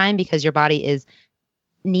your bedtime because your body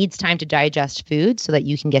needs time to digest food so that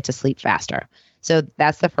you can get to sleep faster. So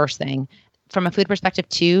that's the first thing. From a food perspective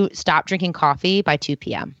too, stop drinking coffee by 2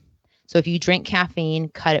 p.m. So if you drink caffeine,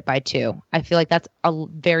 cut it by 2. I feel like that's a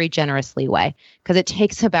very generous leeway because it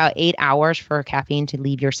takes about 8 hours for caffeine to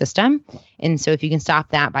leave your system. And so if you can stop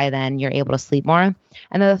that by then, you're able to sleep more.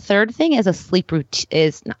 And then the third thing is I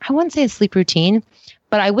wouldn't say a sleep routine,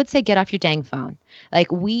 but I would say get off your dang phone.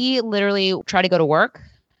 Like we literally try to go to work.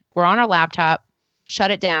 We're on our laptop,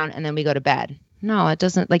 shut it down, and then we go to bed. No, it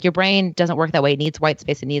doesn't. Like your brain doesn't work that way. It needs white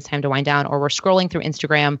space. It needs time to wind down. Or we're scrolling through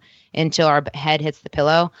Instagram until our head hits the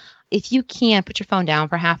pillow. If you can, put your phone down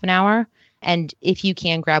for half an hour. And if you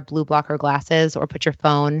can, grab blue blocker glasses or put your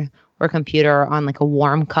phone or computer on like a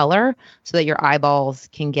warm color so that your eyeballs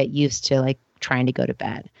can get used to like trying to go to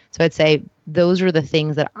bed. So I'd say those are the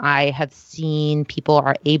things that I have seen people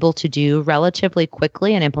are able to do relatively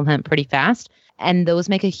quickly and implement pretty fast. And those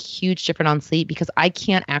make a huge difference on sleep because I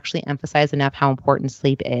can't actually emphasize enough how important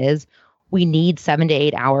sleep is. We need 7 to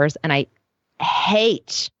 8 hours. And I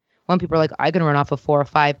hate when people are like, I can run off of 4 or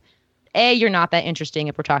 5. A, you're not that interesting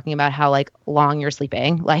if we're talking about how like long you're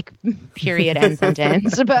sleeping, like period, end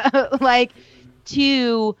sentence. But like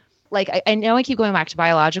 2, like I know I keep going back to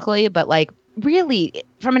biologically, but like really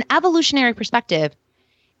from an evolutionary perspective,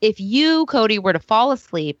 if you, Cody, were to fall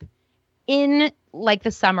asleep in like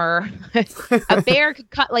the summer, a bear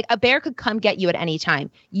could come get you at any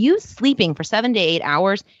time. You sleeping for 7 to 8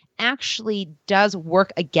 hours actually does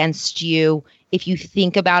work against you if you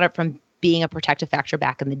think about it from being a protective factor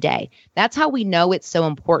back in the day. That's how we know it's so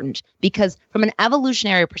important, because from an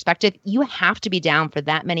evolutionary perspective, you have to be down for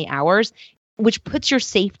that many hours, which puts your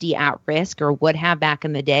safety at risk, or would have back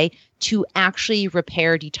in the day, to actually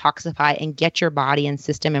repair, detoxify, and get your body and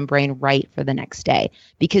system and brain right for the next day.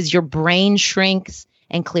 Because your brain shrinks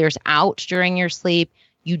and clears out during your sleep.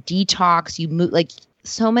 You detox, you move, like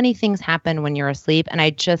so many things happen when you're asleep. And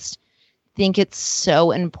I just think it's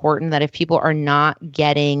so important that if people are not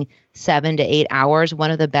getting 7 to 8 hours,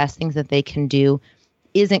 one of the best things that they can do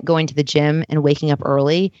isn't going to the gym and waking up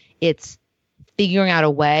early. It's figuring out a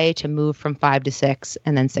way to move from 5 to 6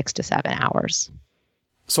 and then 6 to 7 hours.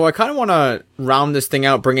 So I kind of want to round this thing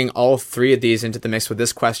out, bringing all 3 of these into the mix with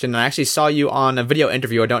this question. And I actually saw you on a video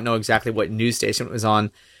interview. I don't know exactly what news station it was on,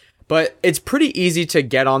 but it's pretty easy to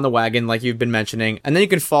get on the wagon, like you've been mentioning, and then you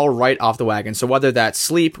can fall right off the wagon. So whether that's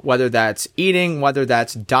sleep, whether that's eating, whether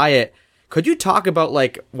that's diet, could you talk about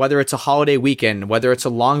like whether it's a holiday weekend, whether it's a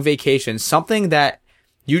long vacation, something that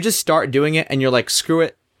you just start doing it and you're like, screw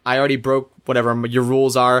it, I already broke whatever your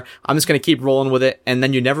rules are, I'm just going to keep rolling with it, and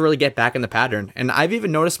then you never really get back in the pattern. And I've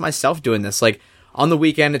even noticed myself doing this. Like on the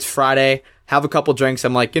weekend, it's Friday, have a couple drinks,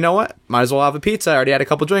 I'm like, you know what, might as well have a pizza, I already had a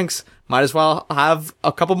couple drinks, might as well have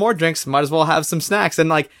a couple more drinks, might as well have some snacks. And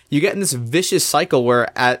like you get in this vicious cycle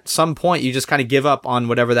where at some point you just kind of give up on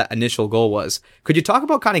whatever that initial goal was. Could you talk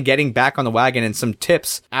about kind of getting back on the wagon and some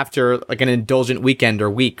tips after like an indulgent weekend or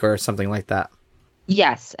week or something like that?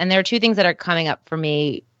 Yes. And there are 2 things that are coming up for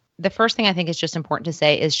me. The first thing I think is just important to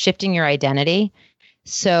say is shifting your identity.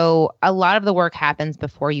 So a lot of the work happens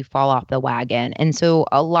before you fall off the wagon. And so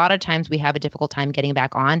a lot of times we have a difficult time getting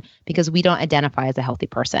back on because we don't identify as a healthy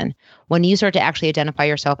person. When you start to actually identify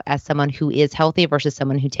yourself as someone who is healthy versus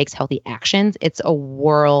someone who takes healthy actions, it's a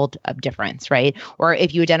world of difference, right? Or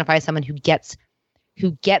if you identify as someone who gets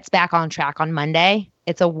back on track on Monday,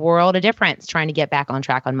 it's a world of difference trying to get back on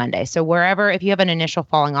track on Monday. So wherever, if you have an initial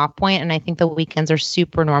falling off point, and I think the weekends are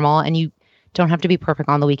super normal and you don't have to be perfect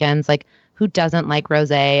on the weekends. Like who doesn't like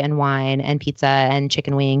rosé and wine and pizza and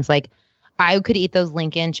chicken wings? Like I could eat those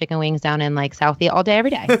Lincoln chicken wings down in like Southie all day, every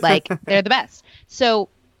day. Like they're the best. So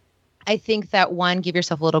I think that 1, give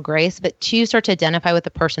yourself a little grace, but 2, start to identify with the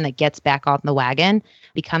person that gets back on the wagon,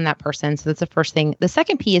 become that person. So that's the first thing. The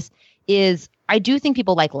second piece is I do think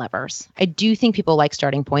people like levers. I do think people like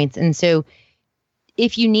starting points. And so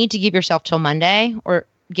if you need to give yourself till Monday, or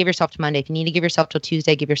give yourself to Monday, if you need to give yourself till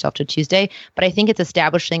Tuesday, give yourself till Tuesday. But I think it's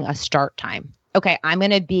establishing a start time. Okay, I'm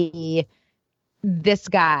going to be this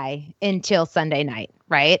guy until Sunday night,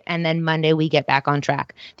 right? And then Monday we get back on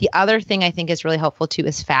track. The other thing I think is really helpful too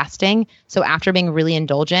is fasting. So after being really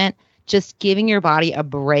indulgent, just giving your body a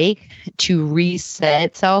break to reset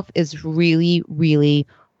itself is really, really,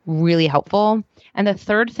 really helpful. And the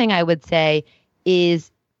third thing I would say is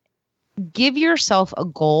give yourself a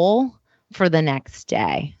goal for the next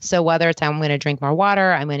day. So whether it's I'm going to drink more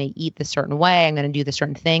water, I'm going to eat this certain way, I'm going to do this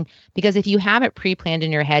certain thing, because if you have it pre-planned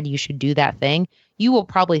in your head, you should do that thing, you will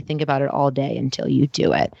probably think about it all day until you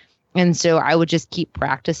do it. And so I would just keep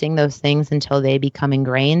practicing those things until they become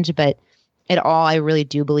ingrained. But it all, I really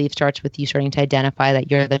do believe, starts with you starting to identify that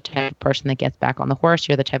you're the type of person that gets back on the horse.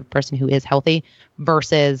 You're the type of person who is healthy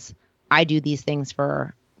versus I do these things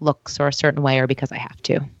for looks or a certain way or because I have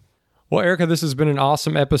to. Well, Erica, this has been an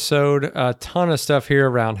awesome episode. A ton of stuff here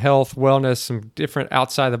around health, wellness, some different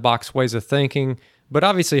outside-the-box ways of thinking. But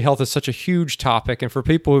obviously, health is such a huge topic. And for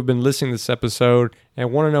people who've been listening to this episode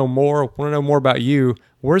and want to know more about you,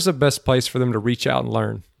 where's the best place for them to reach out and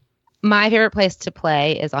learn? My favorite place to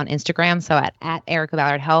play is on Instagram. So at Erica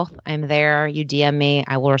Ballard Health, I'm there. You DM me,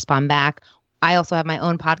 I will respond back. I also have my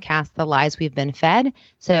own podcast, The Lies We've Been Fed.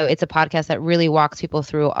 So it's a podcast that really walks people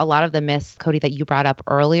through a lot of the myths, Cody, that you brought up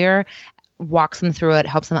earlier, walks them through it,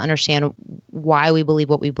 helps them understand why we believe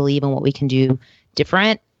what we believe and what we can do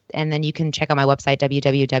different. And then you can check out my website,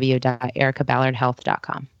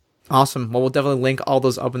 www.ericaballardhealth.com. Awesome. Well, we'll definitely link all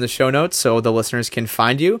those up in the show notes so the listeners can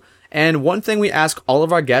find you. And one thing we ask all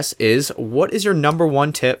of our guests is, what is your number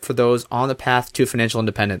one tip for those on the path to financial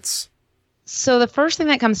independence? So the first thing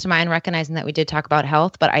that comes to mind, recognizing that we did talk about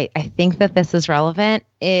health, but I think that this is relevant,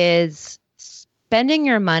 is spending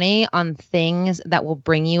your money on things that will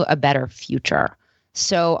bring you a better future.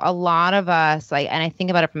 So a lot of us, and I think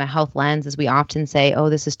about it from a health lens, is we often say, oh,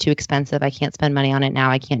 this is too expensive. I can't spend money on it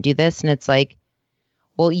now. I can't do this. And it's like,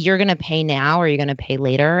 well, you're going to pay now or you're going to pay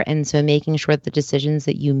later. And so making sure that the decisions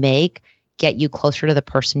that you make get you closer to the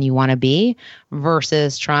person you want to be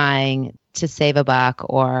versus trying to save a buck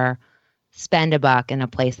or spend a buck in a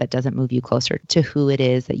place that doesn't move you closer to who it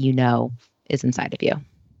is that you know is inside of you.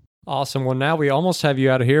 Awesome. Well, now we almost have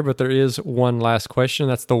you out of here, but there is one last question.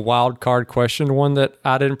 That's the wild card question, one that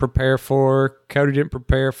I didn't prepare for, Cody didn't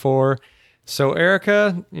prepare for. So,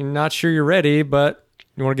 Erica, you're not sure you're ready, but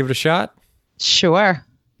you want to give it a shot? Sure.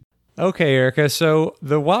 Okay, Erica. So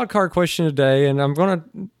the wild card question today, and I'm going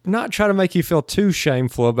to not try to make you feel too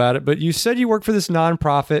shameful about it, but you said you work for this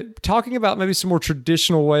nonprofit, talking about maybe some more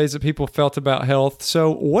traditional ways that people felt about health. So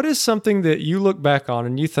what is something that you look back on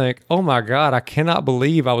and you think, oh my God, I cannot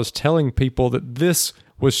believe I was telling people that this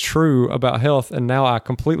was true about health, and now I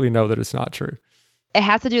completely know that it's not true? It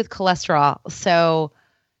has to do with cholesterol. So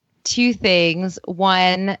two things.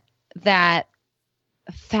 One, that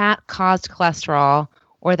fat caused cholesterol,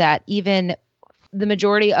 or that even the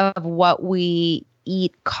majority of what we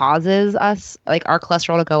eat causes us, like our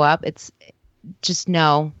cholesterol to go up. It's just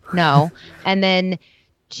no. And then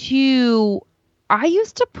two, I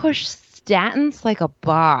used to push statins like a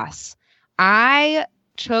boss. I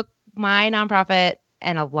took my nonprofit,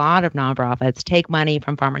 and a lot of nonprofits take money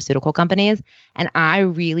from pharmaceutical companies. And I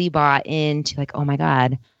really bought into like, oh my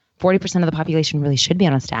God, 40% of the population really should be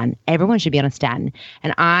on a statin. Everyone should be on a statin.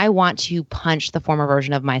 And I want to punch the former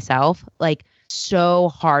version of myself like so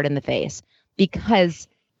hard in the face, because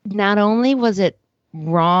not only was it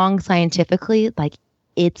wrong scientifically, like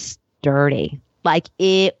it's dirty. Like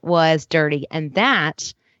it was dirty. And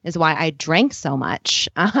that is why I drank so much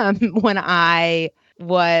when I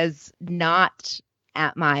was not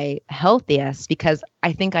at my healthiest, because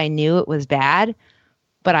I think I knew it was bad,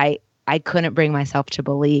 but I couldn't bring myself to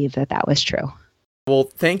believe that that was true. Well,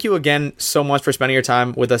 thank you again so much for spending your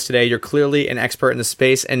time with us today. You're clearly an expert in the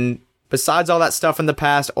space. And besides all that stuff in the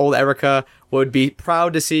past, old Erica would be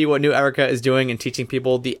proud to see what new Erica is doing and teaching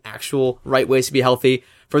people the actual right ways to be healthy.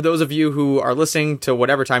 For those of you who are listening to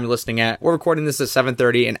whatever time you're listening at, we're recording this at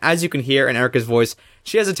 7:30. And as you can hear in Erica's voice,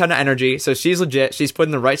 she has a ton of energy. So she's legit. She's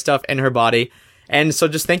putting the right stuff in her body. And so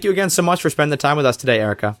just thank you again so much for spending the time with us today,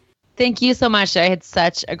 Erica. Thank you so much. I had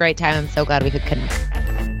such a great time. I'm so glad we could connect.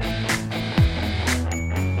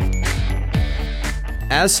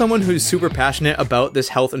 As someone who's super passionate about this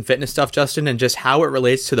health and fitness stuff, Justin, and just how it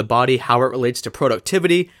relates to the body, how it relates to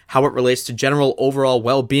productivity, how it relates to general overall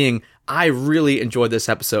well-being, I really enjoyed this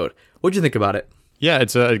episode. What'd you think about it? Yeah,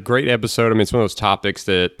 it's a great episode. I mean, it's one of those topics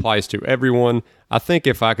that applies to everyone. I think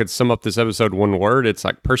if I could sum up this episode in one word, it's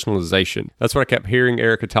like personalization. That's what I kept hearing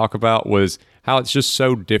Erica talk about, was how it's just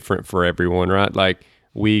so different for everyone, right? Like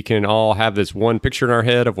we can all have this one picture in our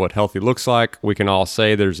head of what healthy looks like. We can all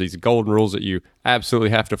say there's these golden rules that you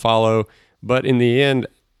absolutely have to follow. But in the end,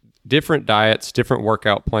 different diets, different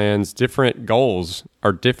workout plans, different goals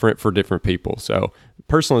are different for different people. So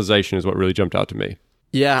personalization is what really jumped out to me.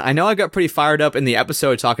 Yeah, I know I got pretty fired up in the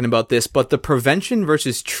episode talking about this, but the prevention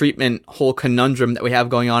versus treatment whole conundrum that we have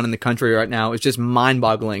going on in the country right now is just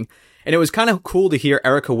mind-boggling. And it was kind of cool to hear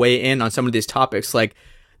Erica weigh in on some of these topics, like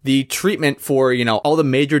the treatment for, all the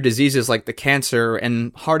major diseases like the cancer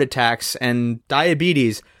and heart attacks and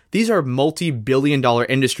diabetes. These are multi-billion-dollar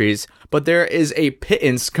industries, but there is a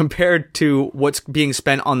pittance compared to what's being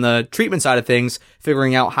spent on the treatment side of things,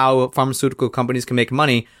 figuring out how pharmaceutical companies can make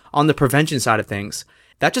money on the prevention side of things.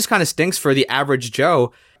 That just kind of stinks for the average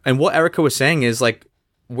Joe. And what Erica was saying is like,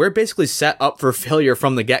 we're basically set up for failure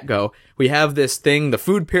from the get-go. We have this thing, the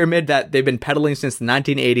food pyramid that they've been peddling since the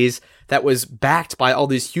 1980s, that was backed by all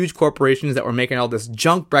these huge corporations that were making all this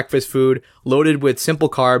junk breakfast food loaded with simple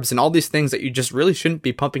carbs and all these things that you just really shouldn't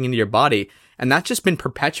be pumping into your body. And that's just been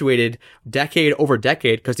perpetuated decade over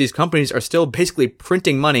decade because these companies are still basically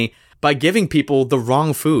printing money by giving people the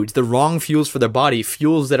wrong foods, the wrong fuels for their body,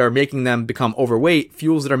 fuels that are making them become overweight,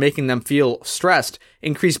 fuels that are making them feel stressed,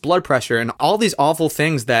 increased blood pressure, and all these awful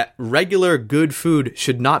things that regular good food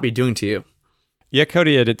should not be doing to you. Yeah,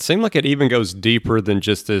 Cody, it seemed like it even goes deeper than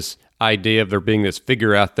just this idea of there being this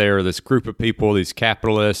figure out there, this group of people, these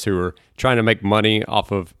capitalists who are trying to make money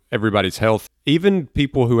off of everybody's health. Even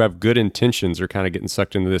people who have good intentions are kind of getting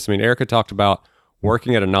sucked into this. I mean, Erica talked about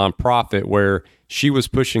working at a nonprofit where she was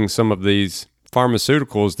pushing some of these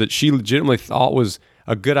pharmaceuticals that she legitimately thought was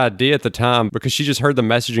a good idea at the time because she just heard the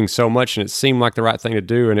messaging so much and it seemed like the right thing to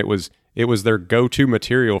do. And it was It was their go-to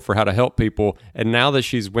material for how to help people. And now that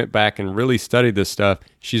she's went back and really studied this stuff,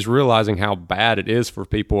 she's realizing how bad it is for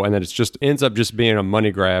people and that it's just ends up just being a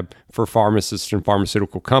money grab for pharmacists and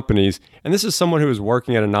pharmaceutical companies. And this is someone who is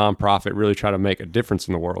working at a nonprofit, really trying to make a difference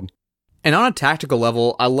in the world. And on a tactical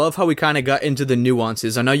level, I love how we kind of got into the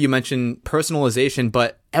nuances. I know you mentioned personalization,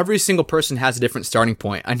 but every single person has a different starting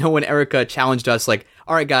point. I know when Erica challenged us, like,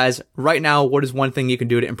 all right, guys, right now, what is one thing you can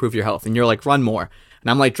do to improve your health? And you're like, run more.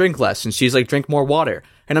 And I'm like, drink less. And she's like, drink more water.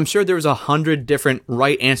 And I'm sure there was 100 different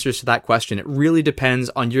right answers to that question. It really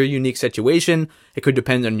depends on your unique situation. It could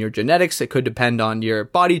depend on your genetics. It could depend on your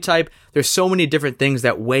body type. There's so many different things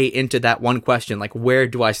that weigh into that one question, like, where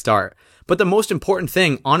do I start? But the most important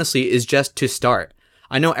thing, honestly, is just to start.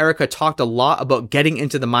 I know Erica talked a lot about getting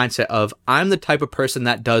into the mindset of, I'm the type of person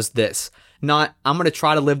that does this. Not, I'm going to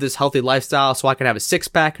try to live this healthy lifestyle so I can have a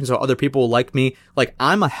six-pack and so other people will like me. Like,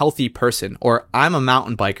 I'm a healthy person, or I'm a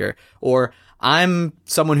mountain biker, or I'm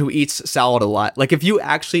someone who eats salad a lot. Like, if you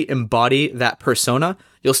actually embody that persona,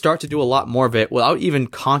 you'll start to do a lot more of it without even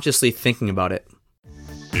consciously thinking about it.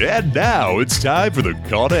 And now it's time for the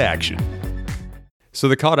call to action. So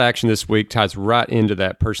the call to action this week ties right into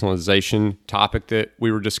that personalization topic that we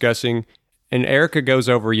were discussing. And Erica goes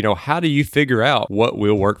over, how do you figure out what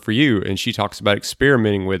will work for you? And she talks about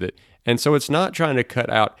experimenting with it. And so it's not trying to cut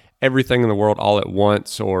out everything in the world all at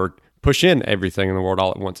once or push in everything in the world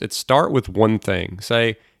all at once. It's start with one thing.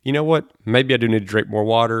 Say, you know what? Maybe I do need to drink more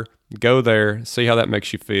water. Go there, see how that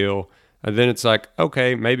makes you feel. And then it's like,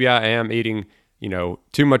 okay, maybe I am eating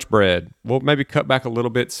too much bread. Well, maybe cut back a little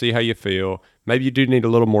bit, see how you feel. Maybe you do need a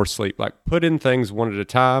little more sleep. Like, put in things one at a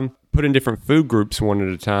time, put in different food groups one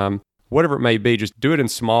at a time, whatever it may be. Just do it in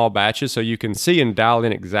small batches so you can see and dial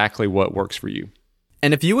in exactly what works for you.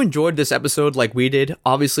 And if you enjoyed this episode like we did,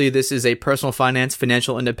 obviously this is a personal finance,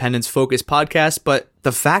 financial independence focused podcast, but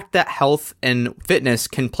the fact that health and fitness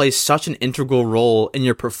can play such an integral role in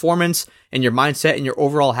your performance, in your mindset, and your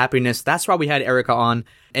overall happiness, that's why we had Erica on.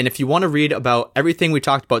 And if you want to read about everything we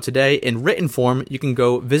talked about today in written form, you can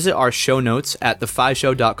go visit our show notes at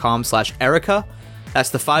thefishow.com/Erica. That's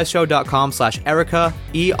thefishow.com/Erica,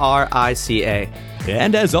 ERICA.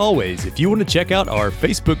 And as always, if you want to check out our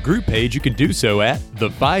Facebook group page, you can do so at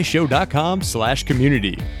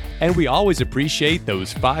thefishow.com/community. And we always appreciate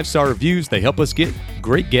those 5-star reviews. They help us get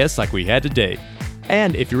great guests like we had today.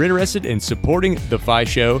 And if you're interested in supporting The Fi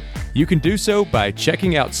Show, you can do so by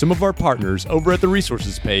checking out some of our partners over at the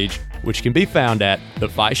resources page, which can be found at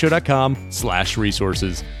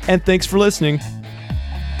thefishow.com/resources. And thanks for listening.